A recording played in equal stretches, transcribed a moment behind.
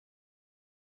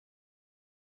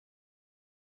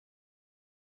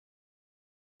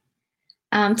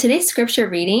Today's scripture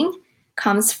reading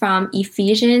comes from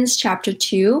Ephesians chapter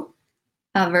 2,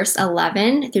 verse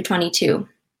 11 through 22.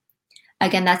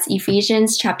 Again, that's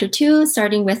Ephesians chapter 2,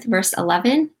 starting with verse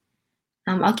 11.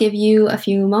 I'll give you a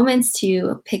few moments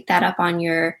to pick that up on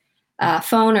your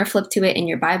phone or flip to it in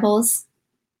your Bibles.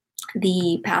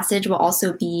 The passage will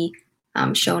also be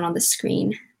shown on the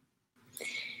screen.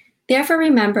 Therefore,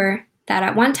 remember that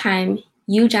at one time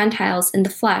you Gentiles in the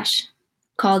flesh,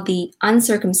 called the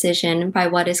uncircumcision by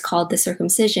what is called the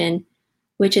circumcision,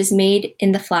 which is made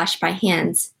in the flesh by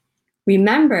hands.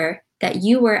 Remember that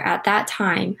you were at that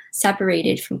time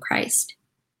separated from Christ,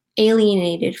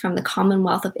 alienated from the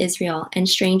commonwealth of Israel and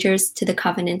strangers to the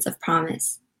covenants of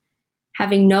promise,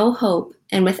 having no hope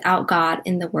and without God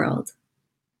in the world.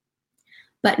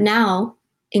 But now,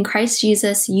 in Christ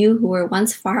Jesus, you who were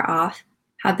once far off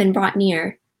have been brought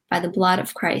near by the blood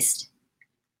of Christ.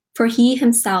 For he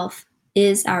himself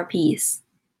is our peace,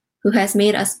 who has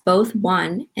made us both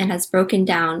one and has broken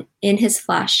down in his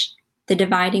flesh the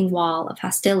dividing wall of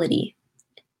hostility,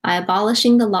 by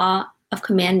abolishing the law of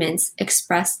commandments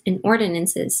expressed in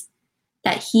ordinances,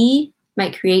 that he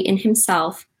might create in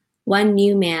himself one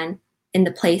new man in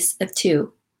the place of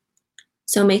two,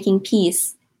 so making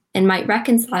peace, and might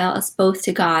reconcile us both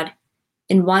to God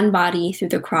in one body through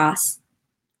the cross,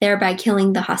 thereby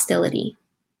killing the hostility.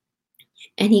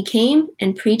 And he came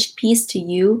and preached peace to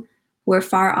you who were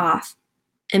far off,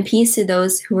 and peace to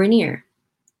those who were near.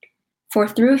 For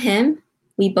through him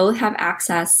we both have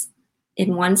access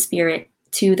in one spirit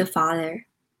to the Father.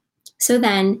 So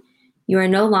then, you are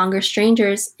no longer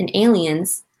strangers and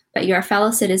aliens, but you are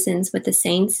fellow citizens with the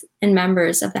saints and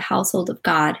members of the household of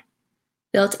God,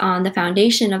 built on the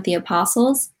foundation of the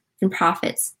apostles and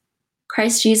prophets,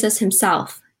 Christ Jesus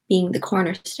himself being the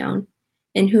cornerstone,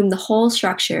 in whom the whole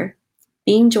structure,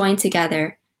 being joined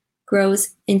together,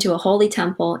 grows into a holy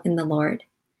temple in the Lord.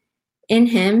 In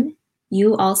him,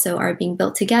 you also are being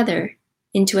built together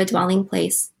into a dwelling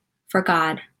place for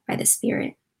God by the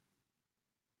Spirit.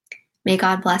 May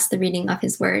God bless the reading of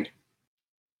his word.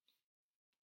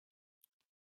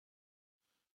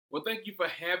 Well, thank you for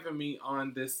having me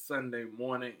on this Sunday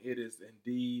morning. It is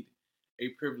indeed a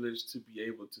privilege to be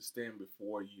able to stand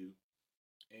before you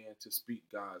and to speak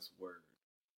God's word.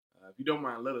 If you don't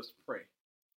mind, let us pray.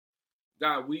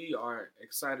 God, we are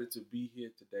excited to be here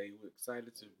today. We're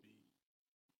excited to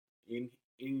be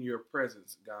in your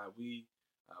presence, God. We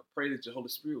pray that your Holy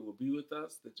Spirit will be with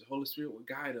us, that your Holy Spirit will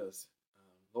guide us.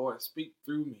 Lord, speak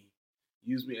through me.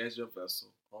 Use me as your vessel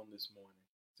on this morning.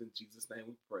 It's in Jesus' name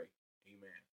we pray.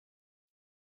 Amen.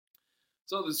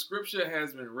 So the scripture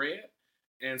has been read,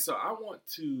 and so I want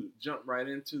to jump right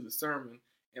into the sermon,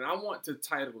 and I want to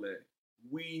title it,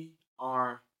 We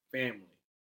Are Family.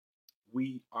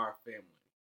 We are family.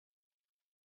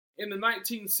 In the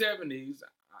 1970s,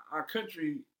 our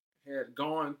country had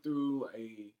gone through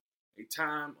a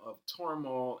time of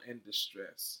turmoil and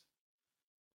distress.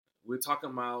 We're talking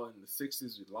about in the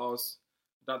 60s, we lost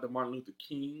Dr. Martin Luther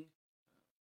King,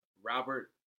 Robert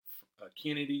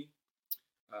Kennedy.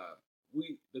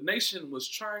 The nation was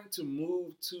trying to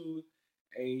move to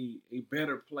a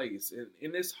better place.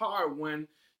 And it's hard when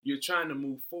you're trying to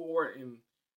move forward and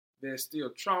there's still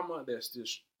trauma, there's still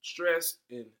stress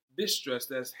and distress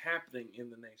that's happening in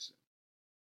the nation.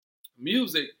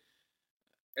 Music,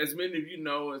 as many of you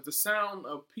know, is the sound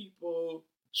of people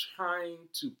trying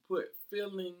to put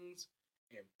feelings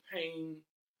and pain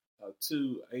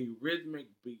to a rhythmic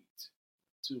beat,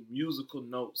 to musical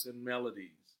notes and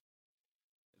melodies.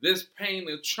 This pain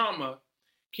and trauma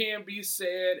can be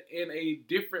said in a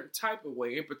different type of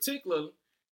way. In particular,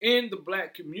 in the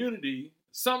Black community,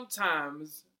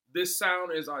 sometimes this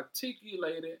sound is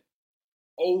articulated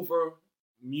over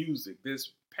music.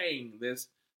 This pain, this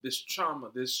trauma,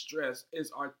 this stress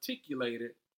is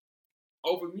articulated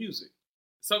over music.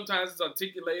 Sometimes it's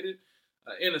articulated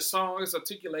in a song. It's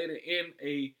articulated in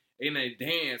a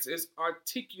dance. It's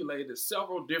articulated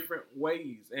several different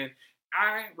ways. And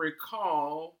I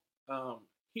recall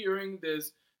hearing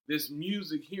this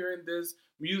music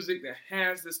that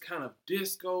has this kind of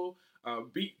disco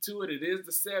beat to it. It is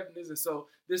the 70s, and so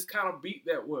this kind of beat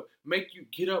that will make you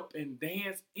get up and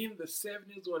dance in the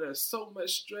 70s, where there's so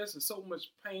much stress and so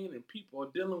much pain, and people are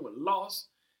dealing with loss.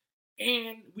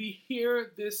 And we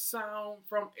hear this sound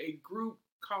from a group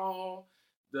called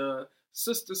the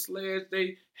Sister Sledge.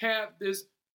 They have this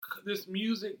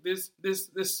music,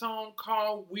 this song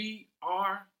called We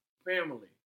Are Family.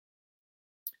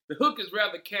 The hook is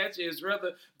rather catchy. It's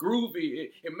rather groovy.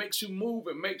 It makes you move.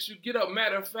 It makes you get up.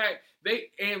 Matter of fact,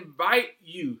 they invite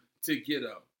you to get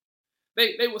up.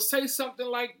 They will say something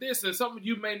like this, and some of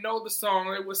you may know the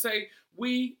song. They will say,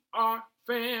 "We are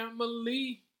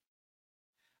family.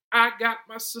 I got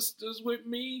my sisters with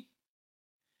me.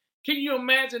 Can you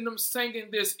imagine them singing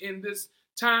this in this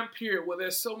time period where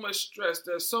there's so much stress,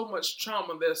 there's so much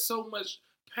trauma, there's so much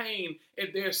pain, and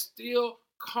they're still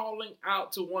calling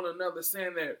out to one another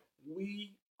saying that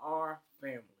we are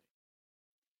family?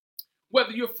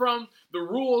 Whether you're from the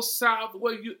rural South,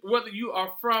 whether you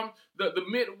are from the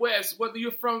Midwest, whether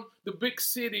you're from the big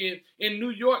city in New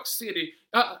York City,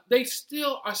 they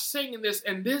still are singing this.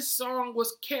 And this song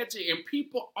was catchy. And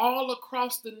people all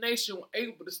across the nation were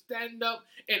able to stand up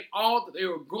and all that they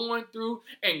were going through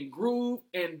and groove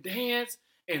and dance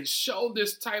and show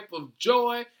this type of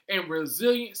joy and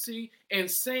resiliency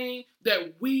and saying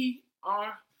that we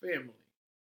are family.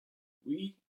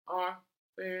 We are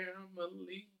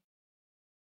family.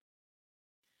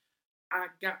 I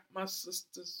got my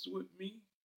sisters with me.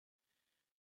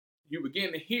 You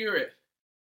begin to hear it.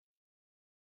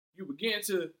 You begin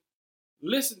to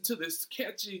listen to this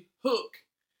catchy hook,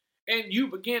 and you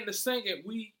begin to sing it.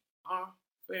 We are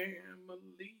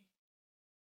family.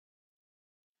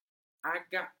 I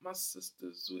got my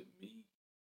sisters with me.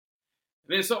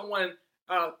 And then someone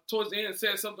towards the end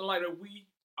said something like that. We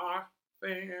are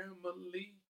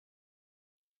family.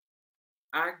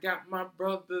 I got my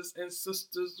brothers and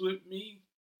sisters with me.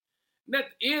 And at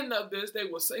the end of this, they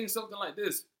were saying something like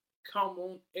this. Come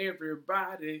on,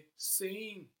 everybody,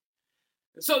 sing.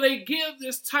 And so they give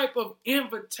this type of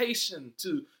invitation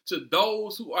to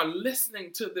those who are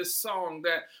listening to this song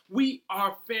that we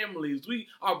are families. We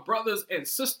are brothers and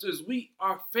sisters. We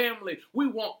are family. We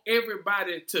want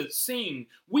everybody to sing.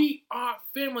 We are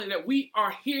family, that we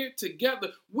are here together.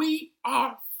 We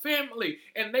are family.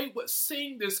 And they would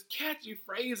sing this catchy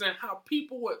phrase, and how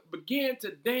people would begin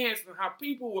to dance and how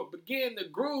people would begin to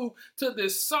groove to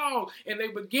this song, and they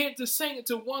began to sing it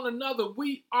to one another.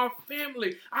 We are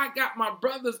family. I got my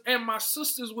brothers and my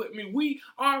sisters with me. We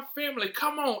are family.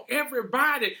 Come on,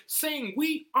 everybody, sing.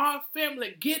 We are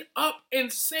family. Get up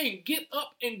and sing. Get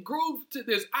up and groove to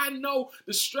this. I know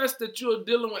the stress that you're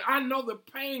dealing with. I know the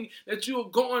pain that you're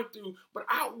going through, but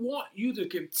I want you to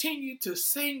continue to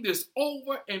sing this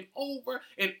over and over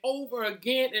and over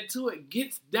again until it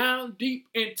gets down deep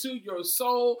into your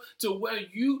soul, to where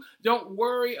you don't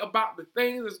worry about the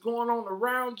things that's going on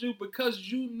around you, because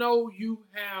you know you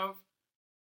have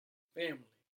family.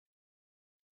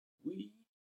 We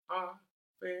are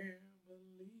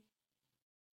family.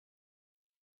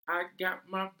 I got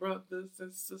my brothers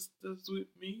and sisters with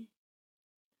me.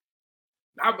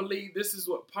 I believe this is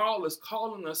what Paul is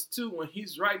calling us to when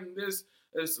he's writing this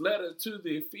letter to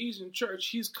the Ephesian church.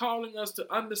 He's calling us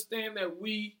to understand that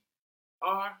we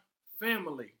are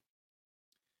family.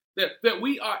 That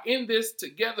we are in this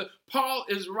together. Paul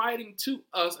is writing to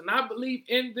us, and I believe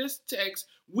in this text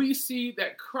we see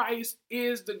that Christ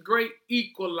is the great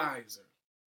equalizer.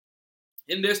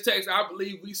 In this text, I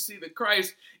believe we see that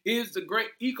Christ is the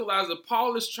great equalizer.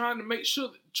 Paul is trying to make sure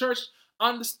that the church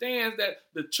understands that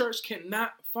the church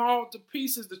cannot fall to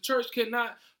pieces. The church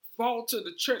cannot falter.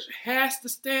 The church has to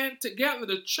stand together.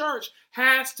 The church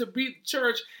has to be the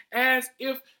church, as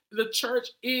if the church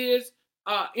is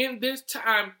in this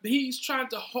time. He's trying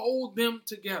to hold them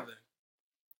together.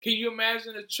 Can you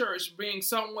imagine a church being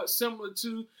somewhat similar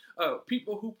to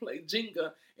people who play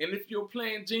Jenga? And if you're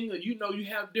playing Jenga, you know you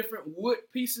have different wood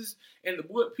pieces, and the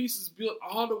wood pieces built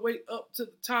all the way up to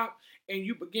the top, and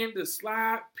you begin to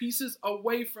slide pieces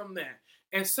away from that.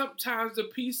 And sometimes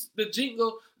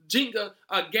the Jenga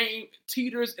game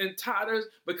teeters and totters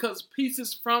because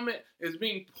pieces from it is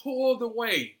being pulled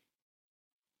away.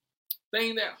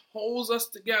 Thing that holds us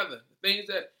together, the things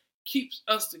that keeps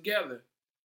us together,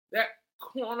 that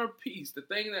corner piece, the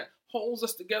thing that holds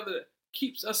us together, that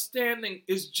keeps us standing,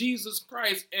 is Jesus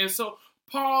Christ. And so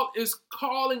Paul is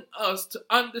calling us to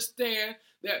understand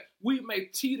that we may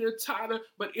teeter-totter,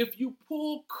 but if you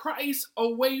pull Christ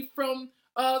away from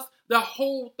us, the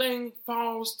whole thing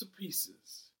falls to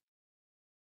pieces.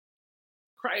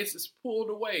 Christ is pulled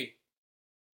away,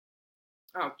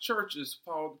 our churches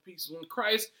fall to pieces. When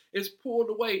Christ is pulled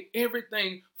away,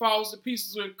 everything falls to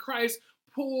pieces. When Christ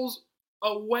pulls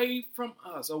away from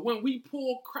us, or when we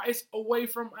pull Christ away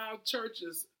from our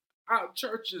churches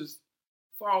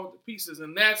fall to pieces.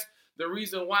 And that's the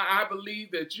reason why I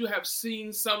believe that you have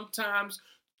seen sometimes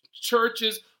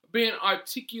churches being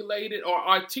articulated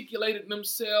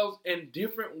themselves in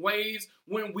different ways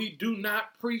when we do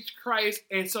not preach Christ.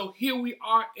 And so here we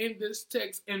are in this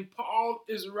text, and Paul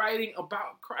is writing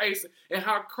about Christ and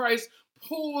how Christ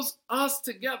pulls us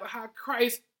together, how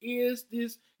Christ is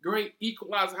this great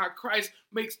equalizer, how Christ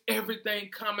makes everything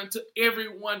common to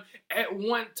everyone at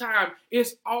one time.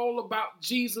 It's all about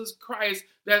Jesus Christ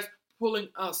that's pulling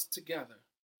us together.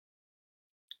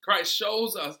 Christ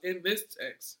shows us in this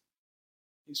text,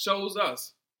 he shows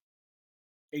us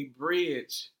a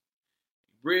bridge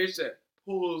that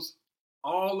pulls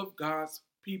all of God's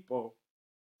people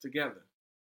together.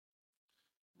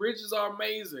 Bridges are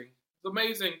amazing. It's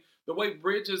amazing the way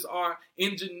bridges are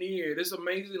engineered. It's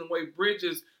amazing the way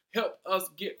bridges help us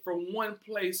get from one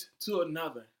place to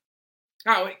another.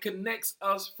 How it connects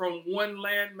us from one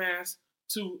landmass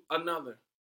to another.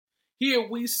 Here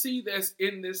we see this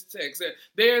in this text, that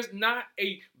there's not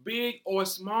a big or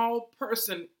small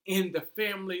person in the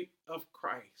family of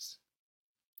Christ.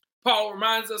 Paul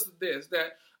reminds us of this,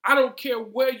 that I don't care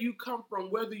where you come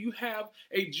from, whether you have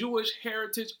a Jewish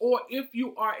heritage or if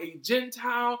you are a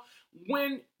Gentile,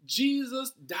 when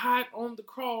Jesus died on the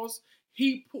cross,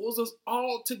 he pulls us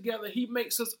all together. He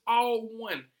makes us all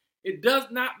one. It does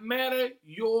not matter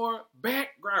your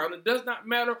background. It does not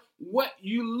matter what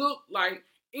you look like.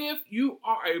 If you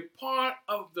are a part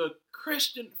of the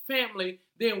Christian family,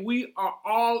 then we are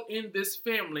all in this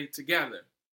family together.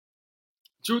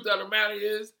 Truth of the matter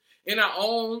is, in our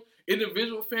own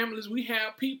individual families, we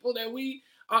have people that we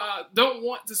don't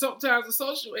want to sometimes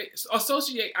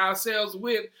associate ourselves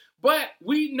with, but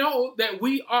we know that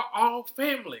we are all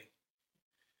family.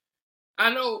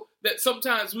 I know that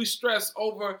sometimes we stress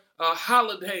over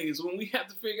holidays when we have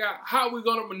to figure out how we're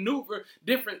going to maneuver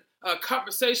different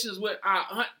conversations with our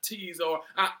aunties or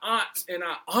our aunts and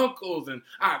our uncles and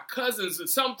our cousins. And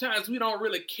sometimes we don't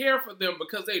really care for them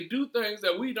because they do things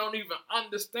that we don't even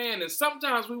understand. And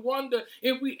sometimes we wonder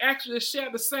if we actually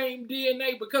share the same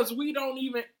DNA because we don't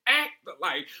even act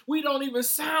alike. We don't even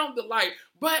sound alike.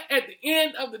 But at the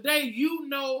end of the day, you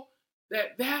know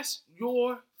that that's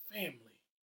your family.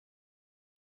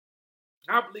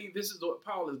 I believe this is what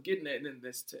Paul is getting at in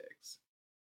this text.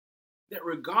 That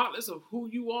regardless of who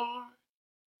you are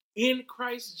in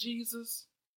Christ Jesus,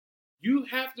 you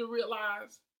have to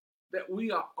realize that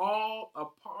we are all a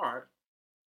part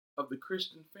of the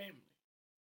Christian family.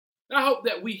 And I hope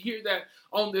that we hear that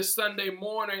on this Sunday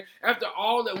morning. After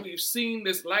all that we've seen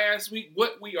this last week,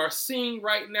 what we are seeing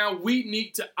right now, we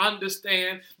need to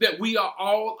understand that we are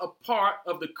all a part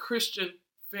of the Christian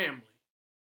family.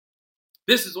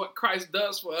 This is what Christ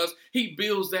does for us. He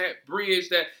builds that bridge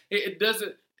that it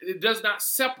does not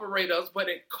separate us, but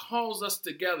it calls us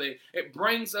together. It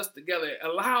brings us together. It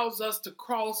allows us to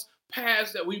cross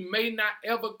paths that we may not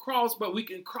ever cross, but we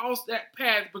can cross that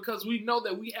path because we know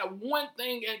that we have one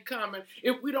thing in common.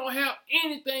 If we don't have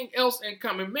anything else in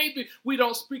common, maybe we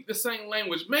don't speak the same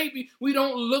language. Maybe we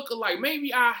don't look alike.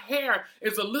 Maybe our hair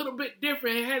is a little bit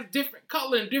different. It has different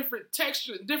color and different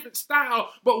texture and different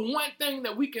style. But one thing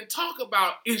that we can talk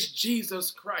about is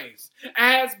Jesus Christ.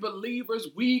 As believers,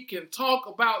 we can talk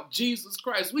about Jesus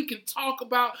Christ. We can talk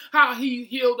about how he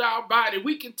healed our body.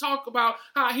 We can talk about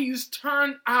how he's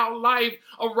turned our life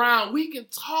around. We can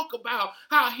talk about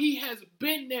how he has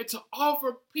been there to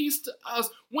offer peace to us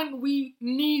when we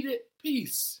needed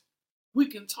peace. We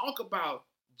can talk about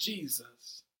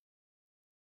Jesus.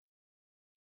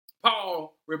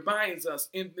 Paul reminds us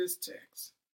in this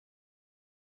text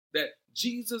that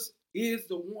Jesus is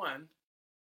the one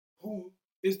who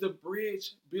is the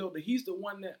bridge builder. He's the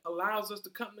one that allows us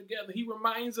to come together. He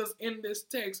reminds us in this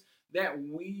text that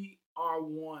we are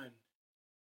one.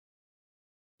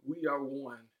 We are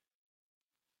one.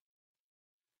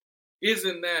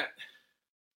 Isn't that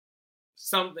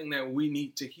something that we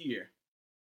need to hear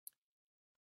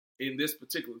in this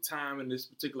particular time, in this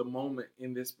particular moment,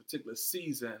 in this particular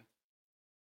season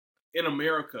in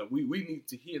America? We need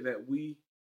to hear that we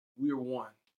are one.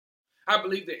 I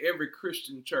believe that every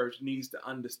Christian church needs to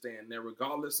understand that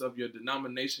regardless of your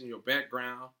denomination, your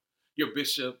background, your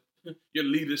bishop, your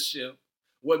leadership,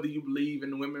 whether you believe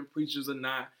in women preachers or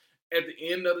not, at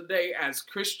the end of the day, as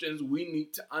Christians, we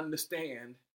need to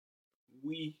understand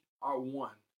we are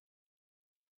one.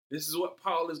 This is what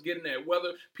Paul is getting at. Whether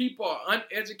people are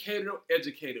uneducated or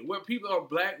educated, whether people are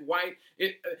black, white,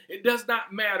 it does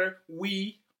not matter.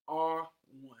 We are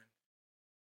one.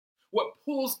 What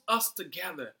pulls us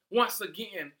together, once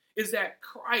again, is that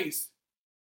Christ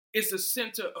is the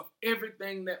center of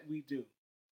everything that we do.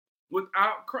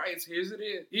 Without Christ, here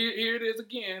it is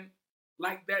again,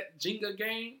 like that Jenga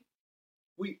game,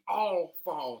 we all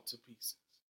fall to pieces.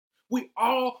 We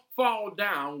all fall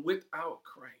down without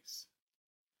Christ.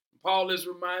 Paul is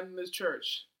reminding the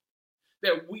church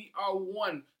that we are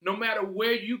one. No matter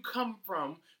where you come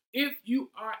from, if you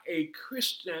are a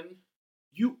Christian,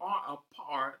 you are a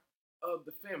part of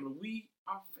the family. We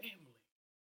are family.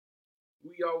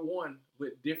 We are one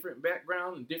with different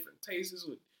backgrounds and different tastes,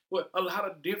 with a lot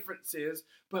of differences,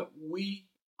 but we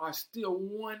are still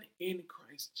one in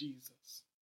Christ Jesus.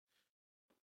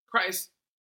 Christ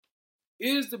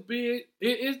is the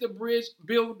bridge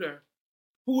builder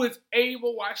who is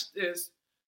able, watch this,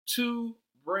 to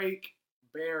break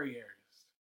barriers.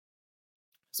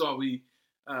 So we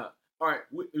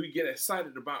get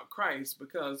excited about Christ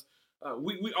because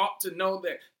we ought to know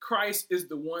that Christ is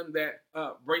the one that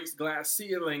breaks glass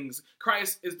ceilings.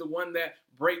 Christ is the one that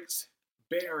breaks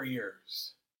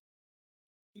barriers.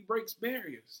 He breaks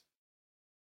barriers.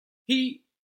 He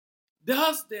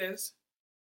does this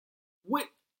with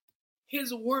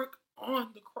his work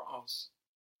on the cross.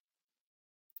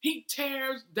 He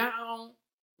tears down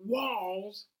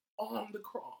walls on the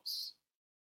cross.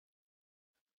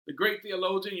 The great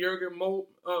theologian Jürgen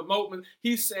Moltmann,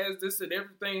 he says this, that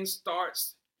everything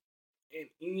starts and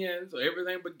ends, or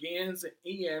everything begins and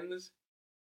ends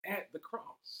at the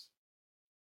cross.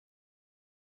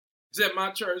 He said,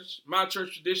 my church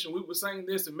tradition, we would sing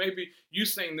this, and maybe you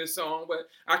sing this song, but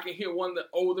I can hear one of the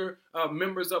older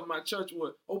members of my church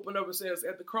would open up and say,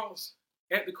 at the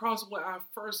cross where I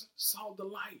first saw the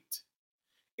light.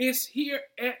 It's here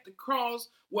at the cross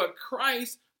where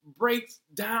Christ breaks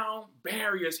down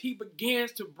barriers. He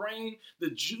begins to bring the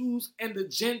Jews and the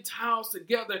Gentiles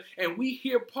together. And we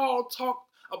hear Paul talk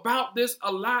about this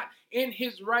a lot in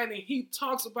his writing. He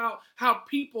talks about how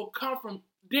people come from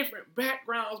different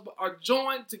backgrounds but are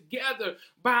joined together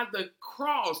by the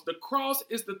cross. The cross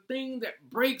is the thing that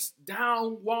breaks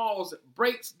down walls, that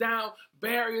breaks down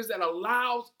barriers, that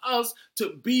allows us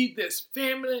to be this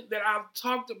family that I've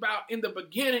talked about in the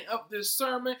beginning of this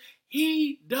sermon.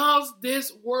 He does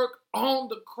this work on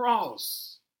the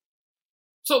cross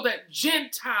so that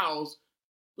Gentiles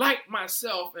like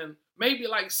myself and maybe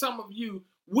like some of you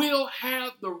will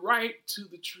have the right to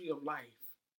the tree of life,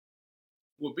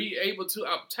 will be able to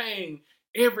obtain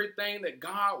everything that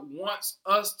God wants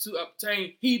us to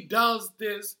obtain. He does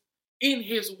this in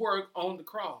his work on the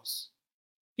cross.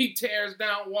 He tears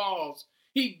down walls.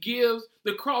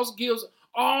 The cross gives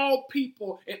all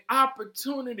people an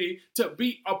opportunity to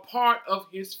be a part of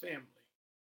his family.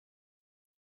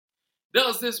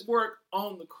 Does this work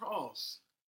on the cross.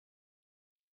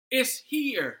 It's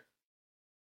here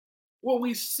where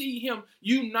we see him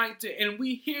united. And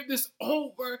we hear this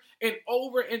over and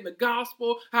over in the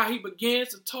gospel, how he begins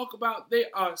to talk about there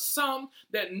are some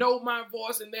that know my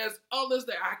voice and there's others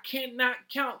that I cannot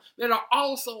count that are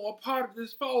also a part of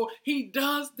this fold. He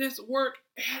does this work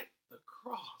at the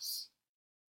cross.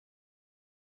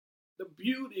 The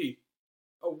beauty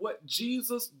of what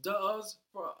Jesus does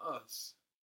for us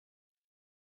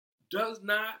does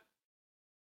not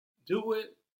do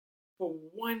it for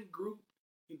one group.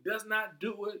 He does not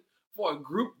do it for a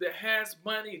group that has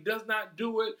money. He does not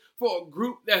do it for a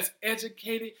group that's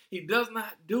educated. He does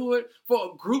not do it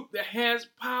for a group that has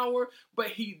power. But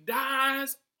he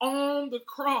dies on the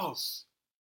cross.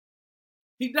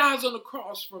 He dies on the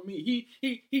cross for me.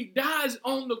 He dies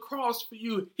on the cross for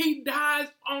you. He dies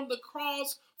on the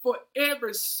cross for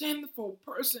every sinful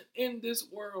person in this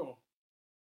world.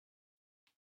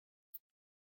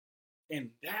 And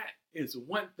that is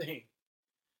one thing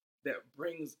that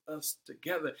brings us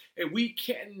together. And we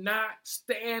cannot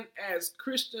stand as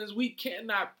Christians. We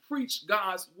cannot preach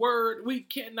God's word. We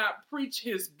cannot preach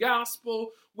his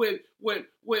gospel with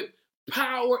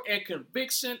power and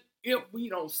conviction if we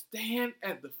don't stand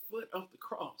at the foot of the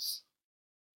cross.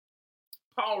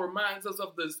 Paul reminds us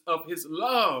of his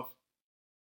love,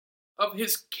 of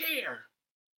his care,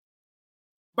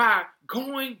 by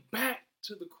going back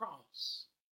to the cross.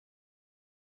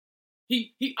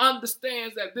 He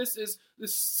understands that this is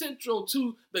central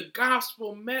to the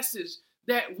gospel message,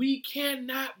 that we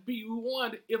cannot be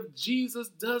one if Jesus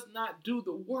does not do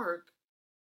the work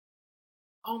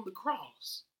on the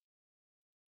cross.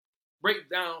 Break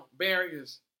down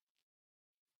barriers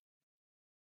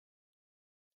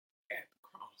at the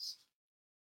cross.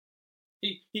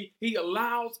 He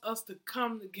allows us to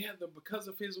come together because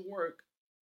of his work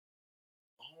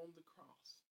on the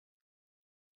cross.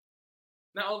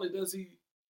 Not only does he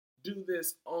do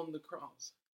this on the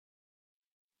cross,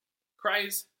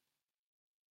 Christ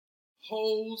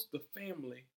holds the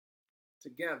family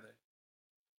together.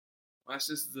 Watch,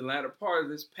 this is the latter part of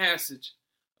this passage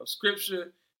of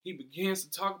scripture. He begins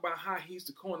to talk about how he's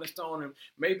the cornerstone. And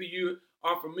maybe you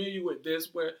are familiar with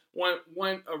this, where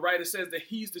one writer says that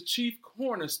he's the chief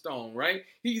cornerstone, right?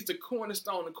 He's the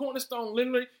cornerstone. The cornerstone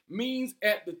literally means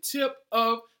at the tip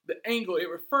of the angle. It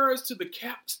refers to the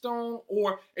capstone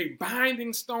or a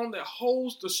binding stone that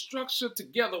holds the structure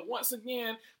together. Once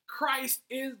again, Christ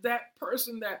is that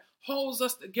person that holds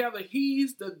us together.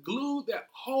 He's the glue that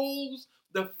holds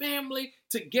the family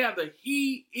together.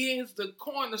 He is the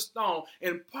cornerstone.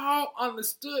 And Paul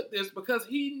understood this because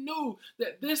he knew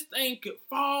that this thing could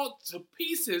fall to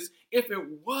pieces if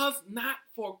it was not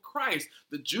for Christ.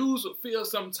 The Jews would feel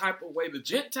some type of way. The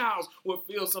Gentiles would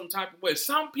feel some type of way.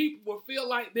 Some people would feel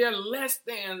like they're less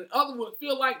than. Others would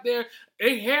feel like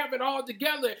they have it all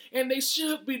together, and they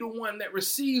should be the one that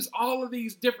receives all of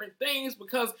these different things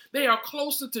because they are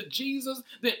closer to Jesus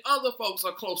than other folks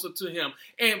are closer to him.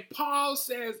 And Paul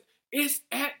says it's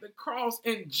at the cross,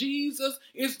 and Jesus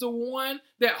is the one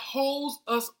that holds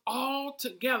us all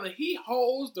together. He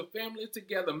holds the family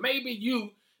together. Maybe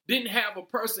you didn't have a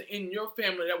person in your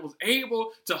family that was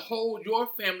able to hold your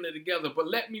family together. But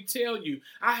let me tell you,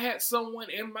 I had someone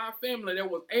in my family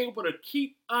that was able to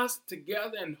keep us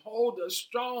together and hold us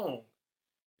strong.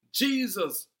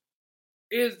 Jesus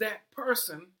is that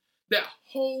person that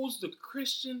holds the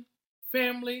Christian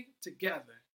family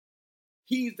together.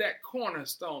 He's that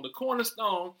cornerstone. The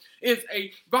cornerstone is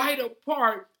a vital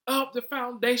part of the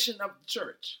foundation of the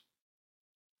church.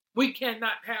 We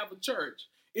cannot have a church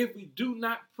if we do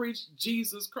not preach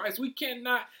Jesus Christ. We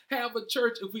cannot have a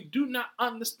church if we do not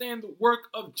understand the work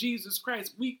of Jesus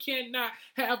Christ. We cannot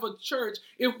have a church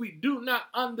if we do not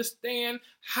understand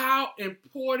how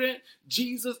important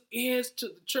Jesus is to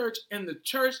the church. And the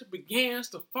church begins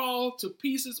to fall to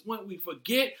pieces when we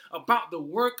forget about the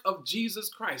work of Jesus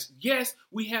Christ. Yes,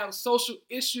 we have social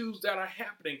issues that are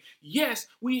happening. Yes,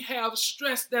 we have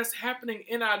stress that's happening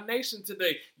in our nation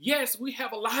today. Yes, we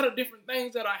have a lot of different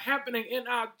things that are happening in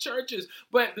our churches,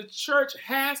 but the church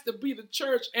has to be the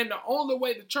church, and the only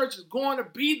way the church is going to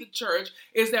be the church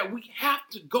is that we have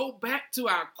to go back to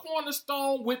our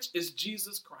cornerstone, which is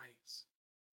Jesus Christ.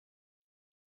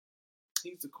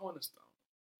 He's the cornerstone.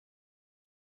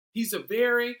 He's a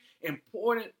very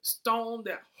important stone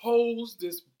that holds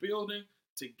this building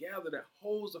together, that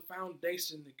holds the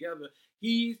foundation together.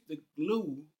 He's the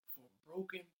glue for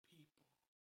broken people.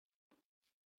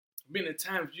 Many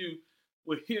times you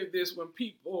will hear this when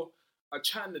people are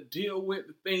trying to deal with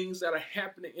the things that are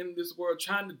happening in this world,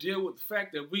 trying to deal with the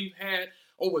fact that we've had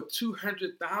over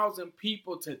 200,000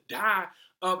 people to die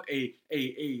of a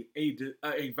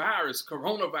virus,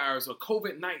 coronavirus, or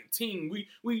COVID-19.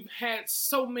 We've had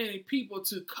so many people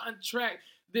to contract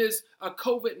this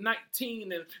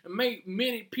COVID-19 and made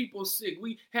many people sick.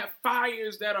 We have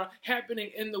fires that are happening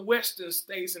in the western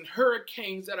states and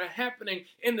hurricanes that are happening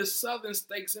in the southern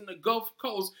states and the Gulf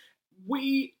Coast.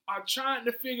 We are trying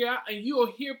to figure out, and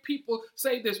you'll hear people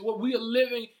say this, well, we are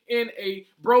living in a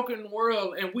broken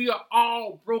world and we are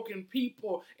all broken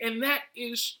people. And that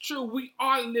is true. We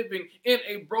are living in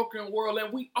a broken world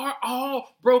and we are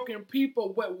all broken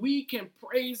people, but we can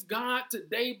praise God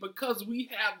today because we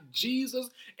have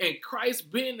Jesus and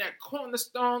Christ being that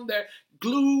cornerstone that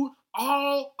glued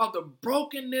all of the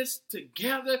brokenness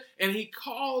together, and he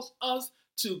calls us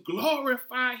to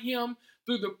glorify him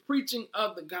through the preaching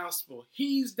of the gospel.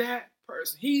 He's that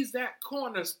person. He's that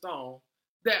cornerstone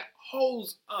that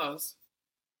holds us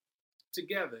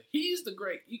together. He's the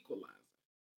great equalizer.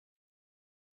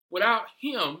 Without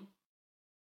him,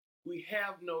 we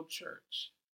have no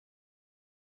church.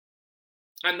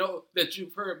 I know that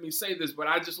you've heard me say this, but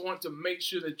I just want to make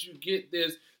sure that you get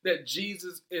this, that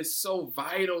Jesus is so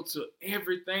vital to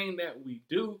everything that we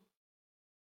do,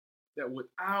 that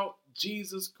without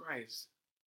Jesus Christ,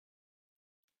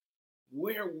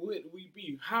 where would we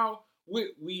be? How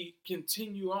would we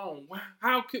continue on?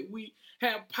 How could we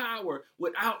have power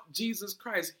without Jesus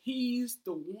Christ? He's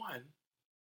the one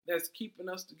that's keeping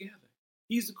us together.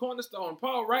 He's the cornerstone.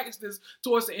 Paul writes this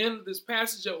towards the end of this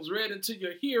passage that was read into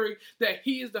your hearing, that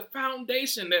he is the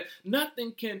foundation, that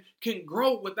nothing can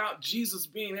grow without Jesus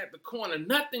being at the corner.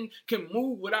 Nothing can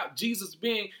move without Jesus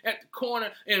being at the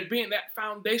corner and being that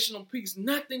foundational piece.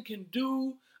 Nothing can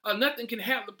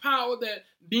have the power that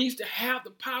needs to have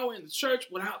the power in the church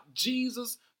without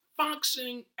Jesus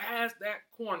functioning as that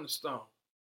cornerstone.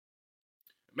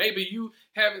 Maybe you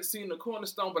haven't seen the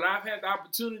cornerstone, but I've had the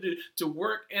opportunity to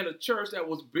work in a church that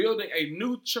was building a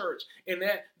new church. And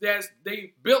as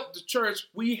they built the church,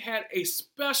 we had a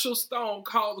special stone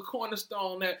called the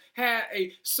cornerstone that had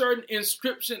a certain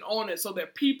inscription on it so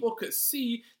that people could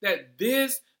see that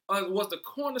this was the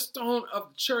cornerstone of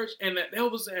the church and that there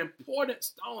was an important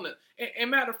stone.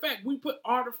 And matter of fact, we put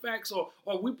artifacts or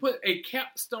we put a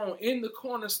capstone in the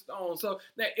cornerstone so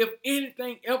that if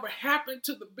anything ever happened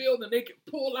to the building, they could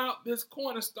pull out this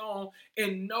cornerstone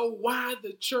and know why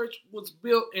the church was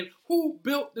built and who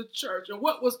built the church and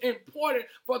what was important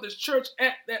for the church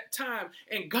at that time.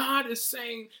 And God is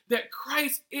saying that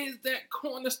Christ is that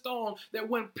cornerstone, that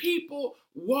when people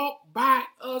walk by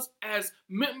us as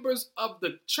members of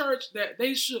the church, church that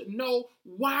they should know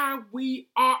why we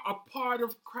are a part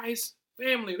of Christ's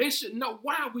family. They should know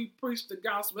why we preach the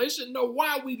gospel. They should know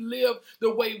why we live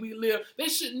the way we live. They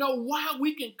should know why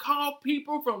we can call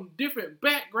people from different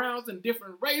backgrounds and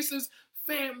different races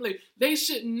family. They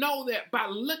should know that by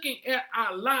looking at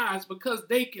our lives, because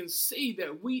they can see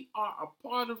that we are a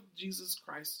part of Jesus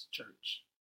Christ's church.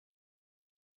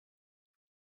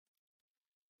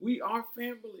 We are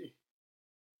family.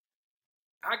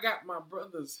 I got my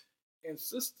brothers and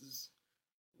sisters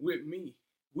with me.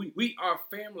 We are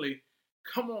family.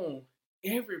 Come on,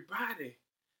 everybody.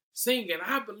 Sing. And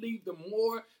I believe the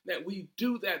more that we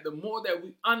do that, the more that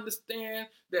we understand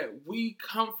that we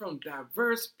come from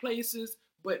diverse places,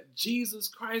 but Jesus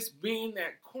Christ being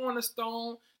that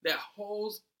cornerstone that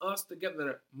holds us together,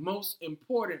 the most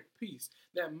important piece,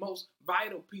 that most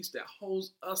vital piece that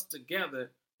holds us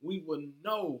together, we will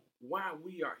know why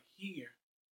we are here.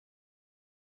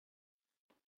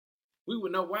 We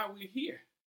will know why we're here.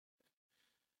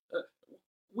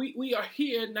 We are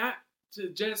here not to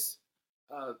just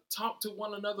talk to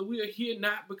one another. We are here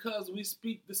not because we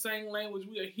speak the same language.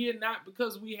 We are here not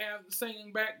because we have the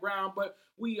same background, but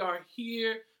we are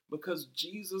here because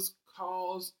Jesus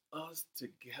calls us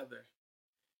together,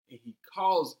 and he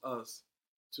calls us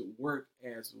to work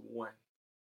as one.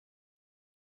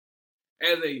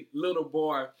 As a little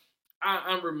boy,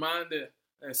 I'm reminded,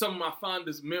 and some of my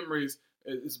fondest memories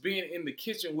is being in the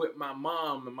kitchen with my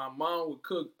mom, and my mom would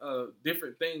cook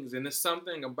different things, and there's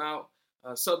something about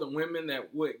Southern women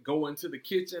that would go into the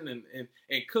kitchen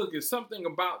and cook. It's something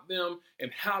about them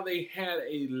and how they had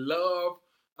a love,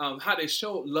 how they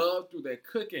showed love through their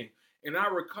cooking. And I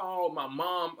recall my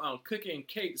mom cooking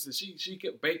cakes, and she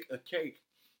could bake a cake,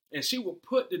 and she would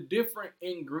put the different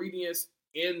ingredients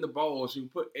in the bowl. She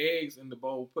would put eggs in the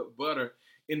bowl, put butter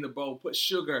in the bowl, put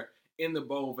sugar in the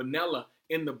bowl, vanilla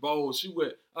in the bowl. She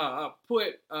would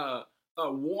put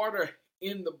water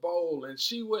in the bowl, and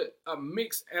she would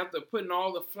mix after putting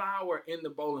all the flour in the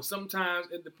bowl. And sometimes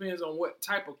it depends on what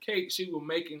type of cake she was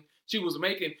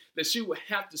making, that she would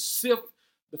have to sift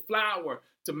the flour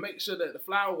to make sure that the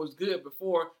flour was good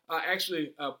before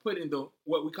actually putting the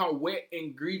what we call wet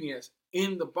ingredients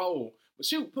in the bowl. But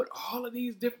she would put all of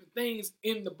these different things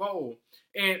in the bowl.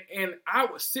 And I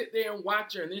would sit there and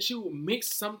watch her, and then she would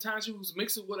mix. Sometimes she would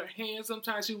mix it with her hands.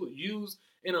 Sometimes she would use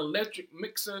an electric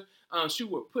mixer. She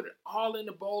would put it all in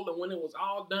the bowl, and when it was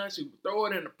all done, she would throw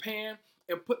it in a pan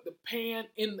and put the pan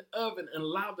in the oven and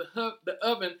allow the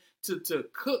oven to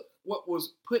cook what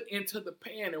was put into the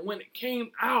pan. And when it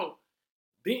came out,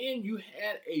 then you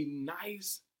had a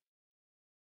nice,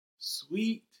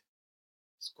 sweet,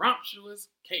 scrumptious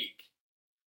cake.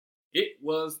 It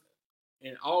was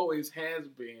and always has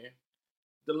been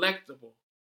delectable.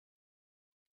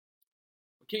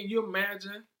 Can you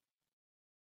imagine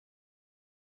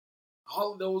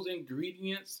all of those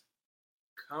ingredients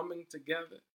coming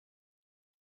together?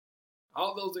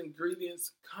 All those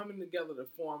ingredients coming together to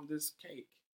form this cake.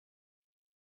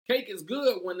 Cake is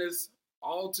good when it's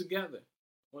all together,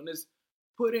 when it's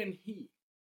put in heat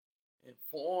and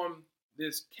form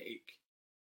this cake.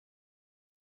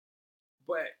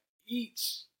 But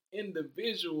each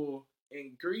individual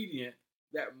ingredient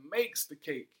that makes the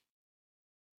cake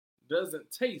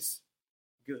doesn't taste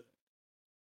good.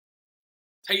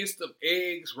 Taste of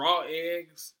eggs, raw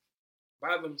eggs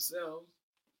by themselves,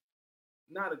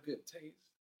 not a good taste.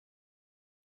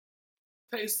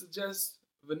 Taste of just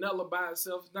vanilla by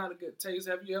itself, not a good taste.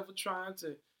 Have you ever tried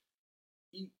to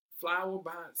eat flour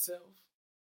by itself?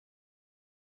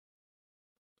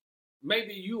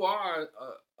 Maybe you are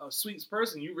a sweets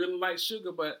person. You really like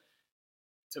sugar, but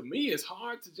to me, it's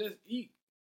hard to just eat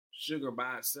sugar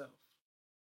by itself.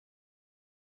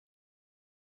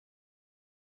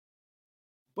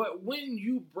 But when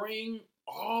you bring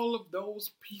all of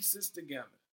those pieces together,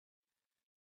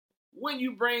 when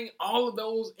you bring all of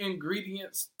those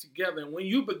ingredients together, and when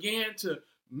you begin to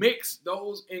mix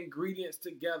those ingredients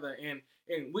together,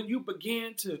 and when you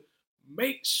begin to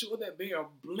make sure that they are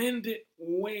blended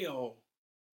well,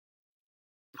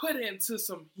 put into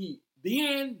some heat,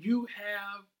 then you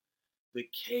have the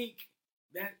cake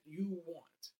that you want.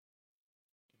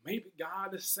 Maybe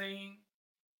God is saying,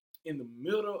 in the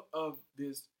middle of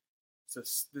this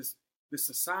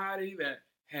society that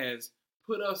has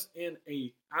put us in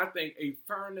a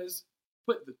furnace,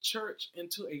 put the church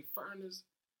into a furnace,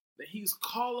 that he's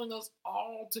calling us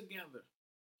all together.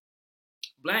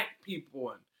 Black people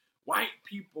and white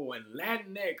people and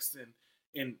Latinx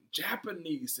and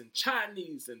Japanese and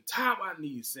Chinese and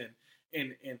Taiwanese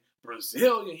and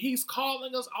Brazilian. He's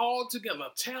calling us all together.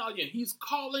 Italian. He's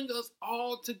calling us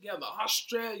all together.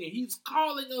 Australian. He's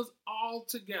calling us all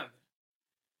together.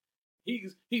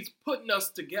 He's putting us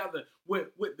together with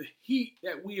the heat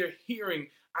that we are hearing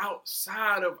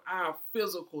outside of our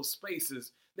physical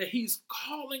spaces, that he's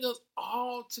calling us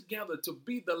all together to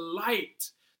be the light,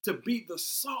 to be the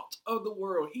salt of the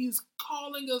world. He's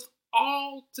calling us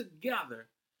all together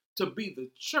to be the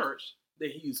church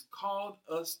that he's called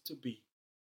us to be.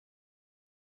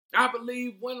 I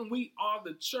believe when we are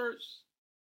the church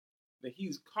that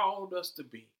he's called us to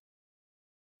be,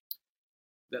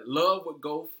 that love would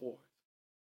go forth,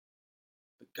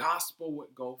 the gospel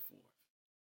would go forth,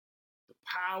 the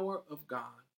power of God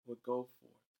would go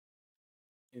forth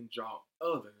and draw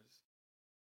others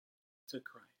to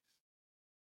Christ.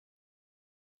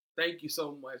 Thank you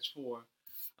so much for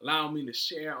allowing me to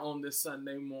share on this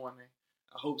Sunday morning.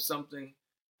 I hope something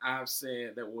I've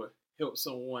said that will help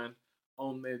someone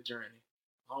on their journey.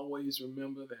 Always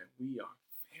remember that we are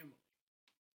family.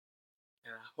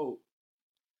 And I hope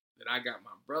that I got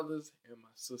my brothers and my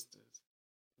sisters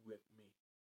with me.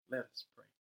 Let us pray.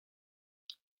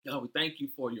 God, we thank you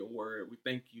for your word. We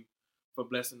thank you for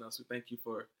blessing us. We thank you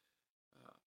for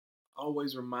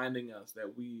always reminding us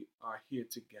that we are here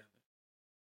together.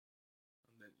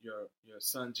 And that your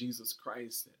son, Jesus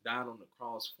Christ, that died on the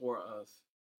cross for us,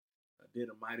 did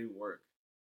a mighty work.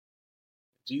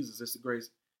 Jesus is the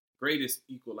greatest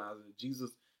equalizer.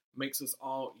 Jesus makes us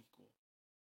all equal.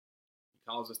 He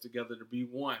calls us together to be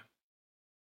one.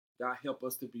 God, help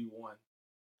us to be one.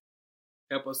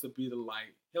 Help us to be the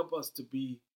light. Help us to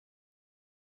be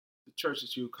the church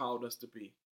that you called us to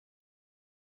be.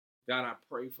 God, I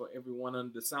pray for everyone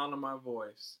under the sound of my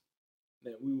voice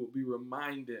that we will be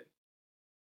reminded.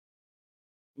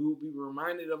 We will be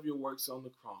reminded of your works on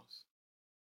the cross.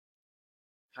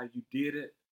 How you did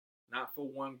it, not for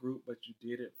one group, but you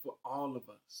did it for all of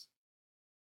us.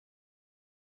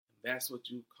 And that's what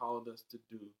you called us to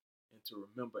do and to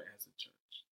remember as a church.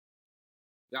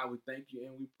 God, we thank you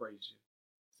and we praise you.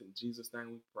 It's in Jesus'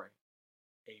 name we pray.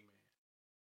 Amen.